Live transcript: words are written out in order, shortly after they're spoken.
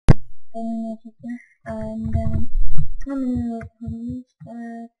and I'm in the comments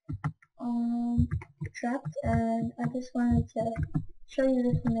trapped, and I just wanted to show you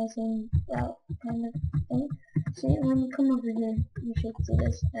this amazing kind of thing. So when you come over here, you should see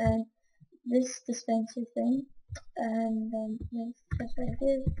this, and this dispenser thing, and yes, just right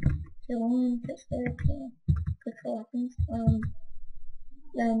here, so one, just there, click for weapons,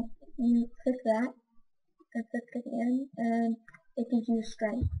 then you click that, and click it again, and it gives you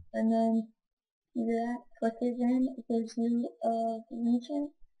strength, and then you do that, click it again, it gives you a region,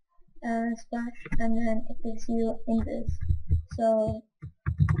 splash, and then it gives you invis. So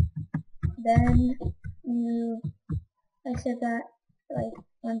then I said that like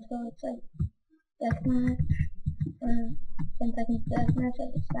until it's like deathmatch, 10 seconds deathmatch, I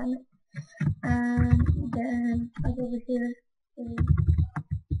just spam it, and then I go over here to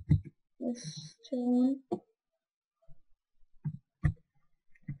this one,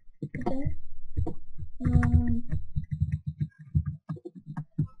 okay, then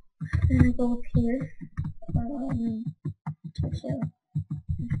I go up here, to show,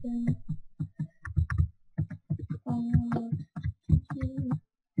 there,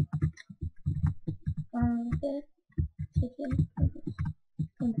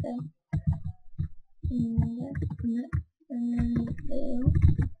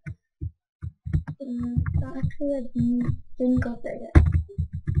 actually I didn't go there yet,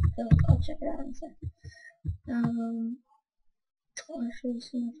 so I'll check it out in a sec. I'll show you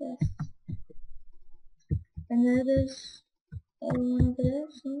some of this. And there's one over there,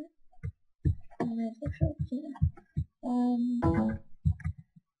 so I might as well show it to you.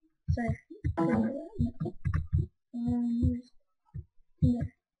 Sorry,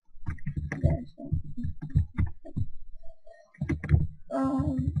 there, so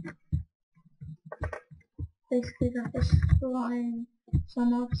basically got this line,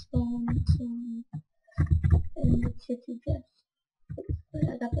 some off spawn, some in the kitty chest.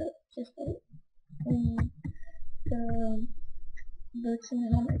 I got the just like the boots and the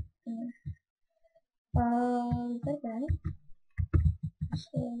helmet. Is that right?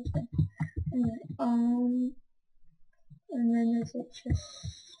 So anyway, and then there's a chest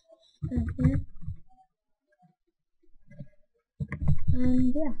down here,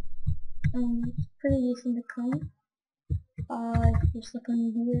 and yeah, it's pretty decent to come. If you're stuck on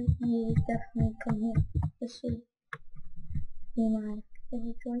here, you definitely come here. This should be my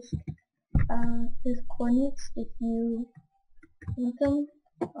favorite choice. There's coordinates if you want them,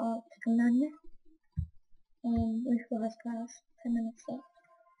 to come down here. We still has class 10 minutes left.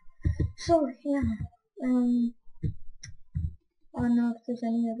 So yeah, I don't know if there's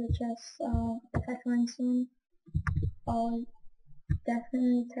any other chests. If I find some, I'll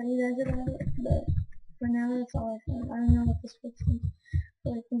definitely tell you guys about it, but for now that's all I found. I don't know what this fits in,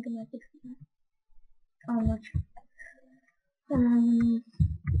 but I think it might be fun. I'm not sure.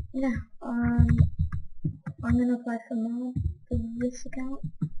 Yeah, I'm gonna apply for mod for this account.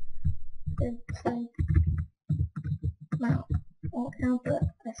 It's like my old account, but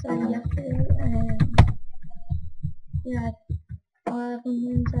I started yesterday, and yeah, 11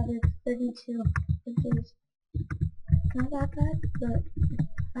 wins out of 32, which is not that bad, but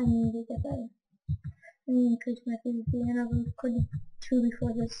I need to get better. I need to increase my PvP, and I've recorded 2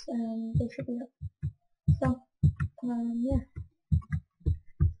 before this, and they should be up. So, yeah.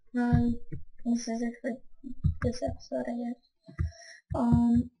 This is it for this episode, I guess.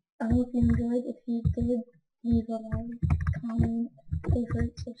 I hope you enjoyed. If you did, leave a like, comment,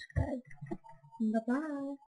 favorite, subscribe. Bye-bye.